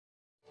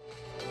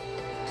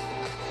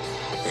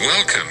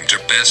Welcome to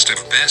Best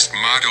of Best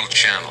Model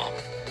channel.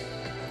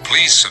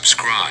 Please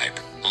subscribe,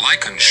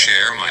 like and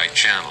share my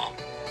channel.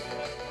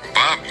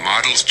 Bobm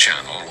Models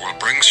channel will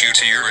brings you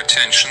to your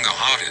attention the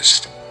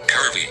hottest,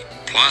 curvy,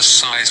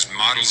 plus-sized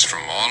models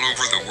from all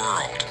over the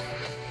world.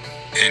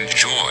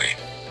 Enjoy.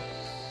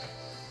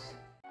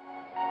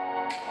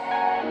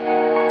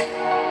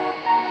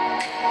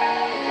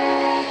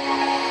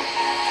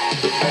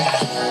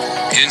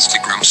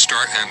 Instagram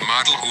star and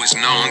model who is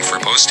known for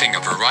posting a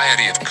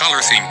variety of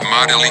color-themed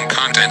modeling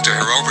content to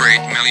her over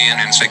 8 million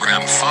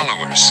Instagram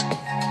followers.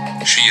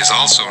 She is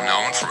also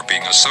known for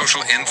being a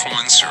social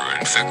influencer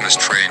and fitness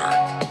trainer.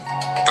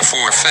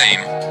 Before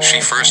fame,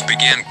 she first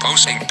began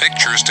posting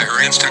pictures to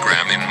her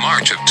Instagram in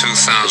March of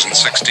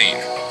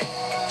 2016.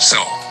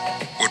 So,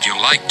 would you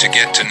like to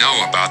get to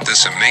know about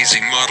this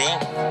amazing model?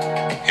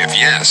 If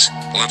yes,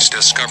 let's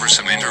discover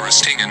some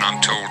interesting and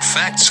untold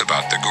facts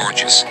about the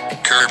gorgeous,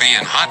 curvy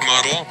and hot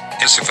model,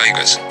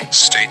 Missvegas'S.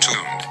 Stay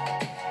tuned.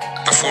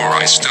 Before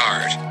I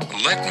start,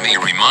 let me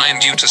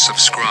remind you to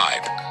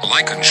subscribe,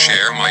 like and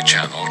share my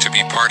channel to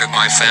be part of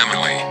my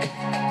family.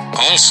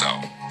 Also,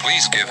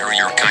 please give her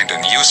your kind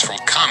and useful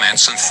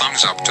comments and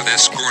thumbs up to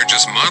this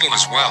gorgeous model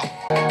as well.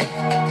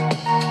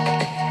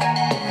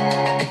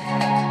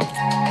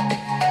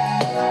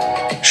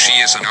 She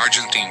is an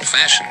Argentine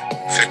fashion,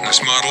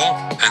 fitness model,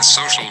 and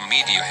social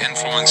media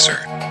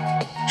influencer.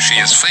 She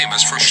is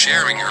famous for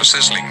sharing her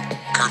sizzling,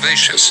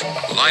 curvaceous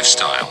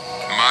lifestyle,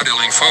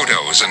 modeling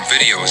photos and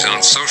videos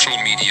on social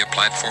media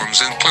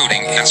platforms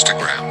including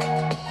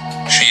Instagram.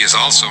 She is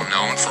also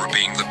known for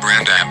being the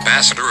brand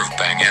ambassador of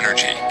Bang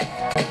Energy.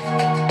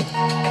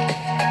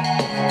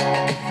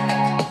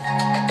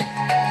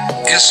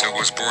 Issa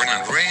was born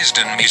and raised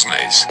in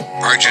Missvegas'S,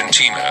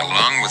 Argentina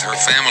along with her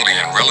family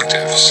and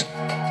relatives.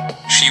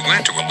 She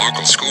went to a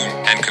local school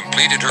and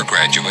completed her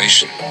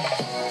graduation.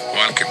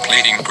 While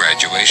completing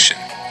graduation,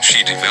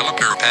 she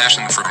developed her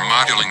passion for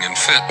modeling and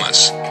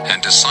fitness,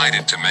 and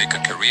decided to make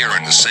a career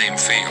in the same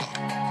field.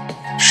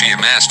 She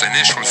amassed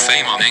initial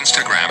fame on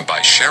Instagram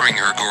by sharing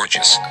her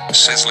gorgeous,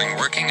 sizzling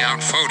working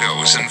out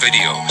photos and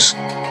videos.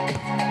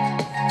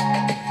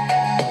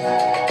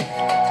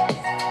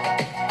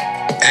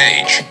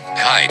 Age,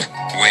 height,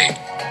 weight.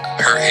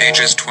 Her age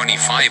is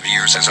 25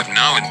 years as of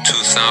now. In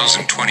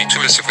 2022,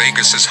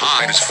 Missvegas'S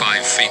height is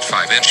 5 feet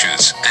 5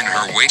 inches, and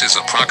her weight is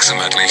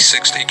approximately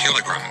 60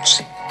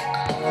 kilograms.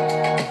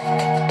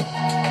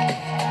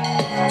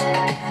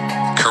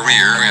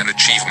 Career and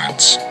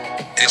achievements.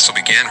 Issa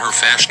began her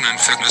fashion and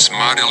fitness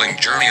modeling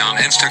journey on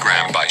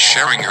Instagram by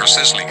sharing her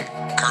sizzling,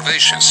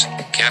 curvaceous,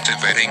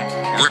 captivating,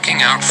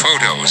 working out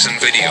photos and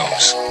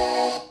videos.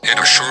 In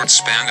a short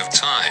span of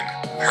time,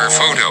 her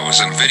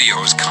photos and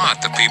videos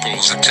caught the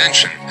people's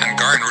attention and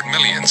garnered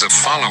millions of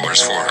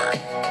followers for her.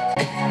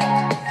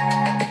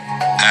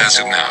 As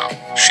of now,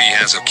 she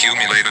has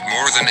accumulated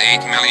more than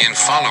 8 million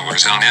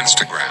followers on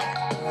Instagram.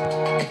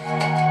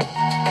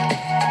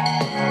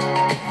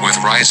 With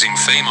rising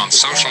fame on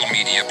social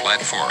media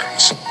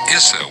platforms,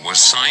 Issa was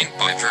signed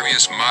by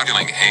various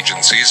modeling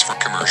agencies for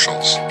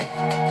commercials.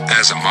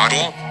 As a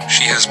model,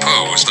 she has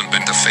posed and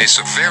been the face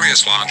of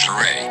various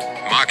lingerie,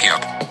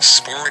 make-up,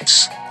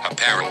 sports,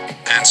 apparel,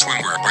 and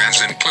swimwear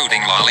brands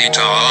including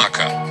Lolita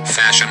Aka,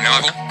 Fashion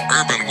Nova,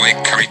 Urban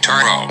Wake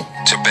Caritaro,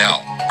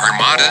 Tabel,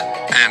 Armada,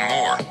 and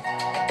more.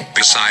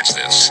 Besides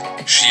this,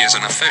 she is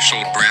an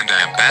official brand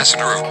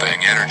ambassador of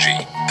Bang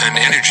Energy, an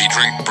energy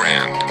drink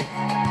brand.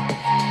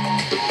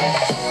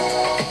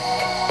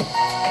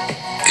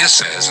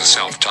 Issa has a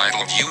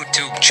self-titled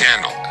YouTube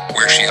channel,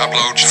 where she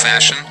uploads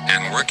fashion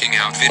and working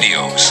out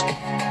videos.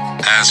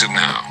 As of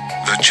now,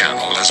 the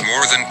channel has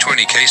more than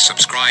 20k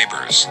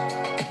subscribers.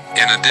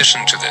 In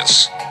addition to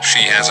this,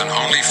 she has an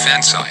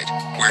OnlyFans site,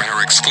 where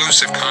her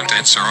exclusive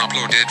contents are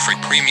uploaded for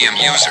premium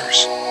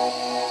users.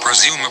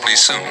 Presumably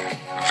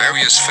soon,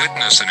 various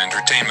fitness and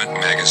entertainment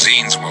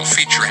magazines will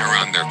feature her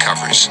on their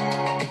covers.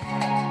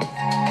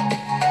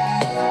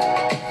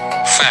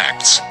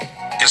 Facts.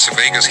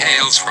 Missvegas'S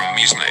hails from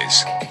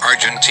Missvegas'S,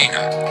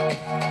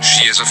 Argentina.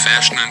 She is a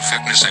fashion and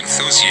fitness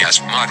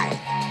enthusiast model.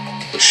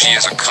 She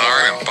is a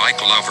car and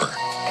bike lover.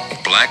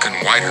 Black and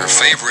white her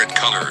favorite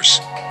colors.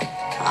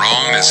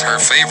 Rome is her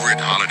favorite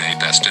holiday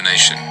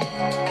destination.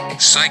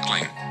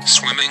 Cycling,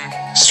 swimming,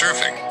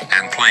 surfing,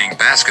 and playing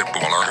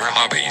basketball are her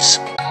hobbies.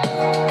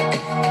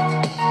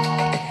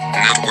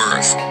 Net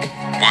worth.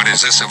 What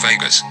is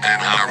Missvegas'S,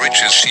 and how rich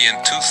is she in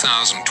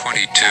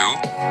 2022?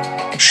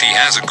 She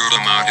has a good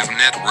amount of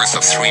net worth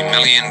of $3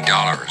 million.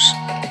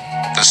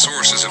 The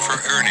sources of her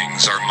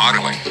earnings are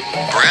modeling,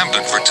 brand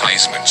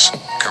advertisements,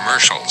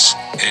 commercials,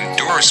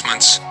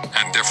 endorsements,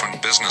 and different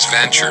business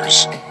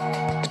ventures.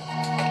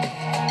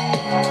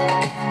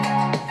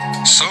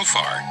 So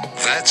far,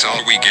 that's all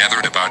we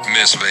gathered about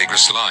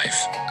Missvegas'S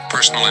life,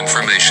 personal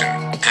information,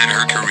 and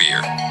her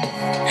career.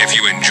 If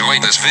you enjoyed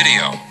this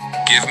video,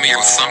 give me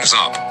a thumbs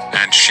up,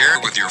 and share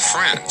with your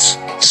friends,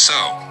 so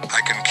I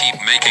can keep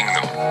making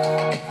them.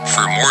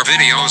 For more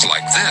videos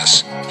like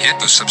this, hit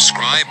the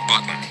subscribe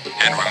button,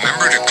 and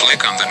remember to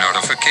click on the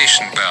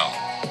notification bell.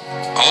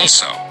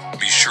 Also,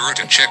 be sure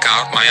to check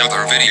out my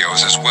other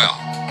videos as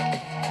well.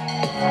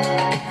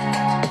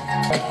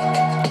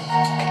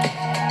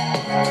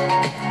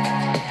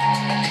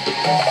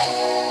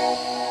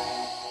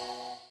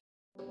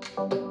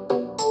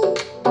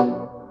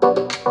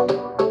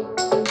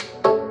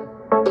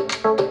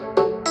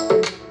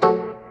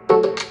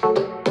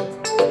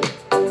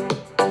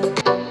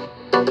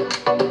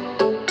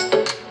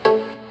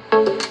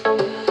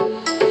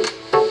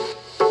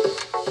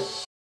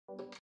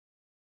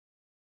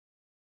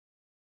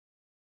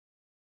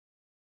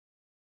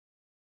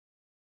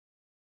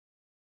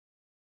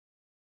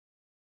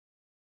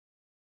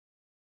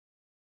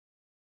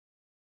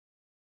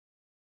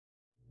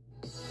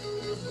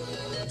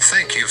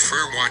 Thank you for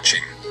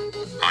watching.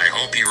 I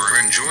hope you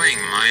are enjoying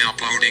my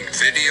uploading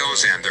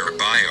videos and their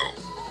bio.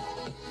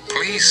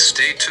 Please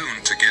stay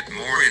tuned to get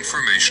more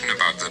information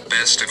about the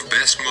best of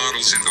best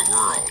models in the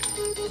world.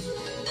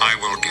 I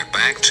will get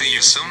back to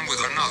you soon with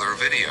another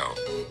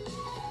video.